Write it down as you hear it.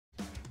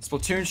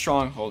Splatoon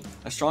Stronghold.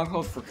 A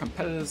stronghold for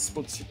competitive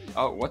Splatoon.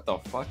 Oh, what the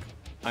fuck?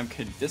 I'm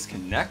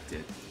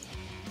disconnected.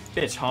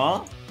 Bitch,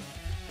 huh?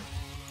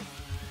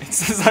 It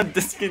says I'm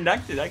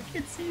disconnected. I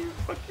can't see your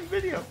fucking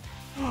video.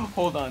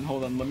 Hold on.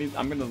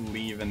 I'm gonna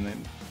leave and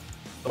then.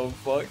 Oh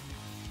fuck.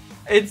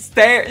 It's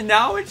there.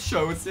 Now it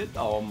shows it.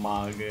 Oh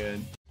my god.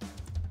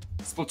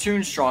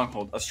 Splatoon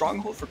Stronghold. A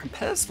stronghold for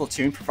competitive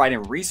Splatoon,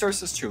 providing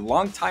resources to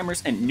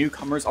long-timers and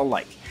newcomers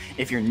alike.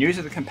 If you're new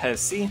to the competitive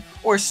scene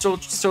or still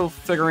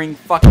figuring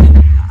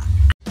fucking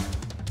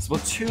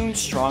Splatoon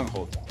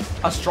Stronghold.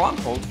 A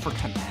stronghold for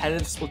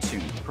competitive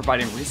Splatoon,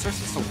 providing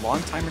resources to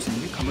long-timers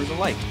and newcomers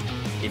alike.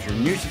 If you're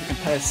new to the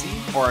competitive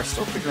scene or are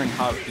still figuring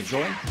how to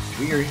join,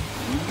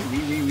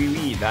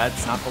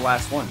 that's not the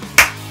last one.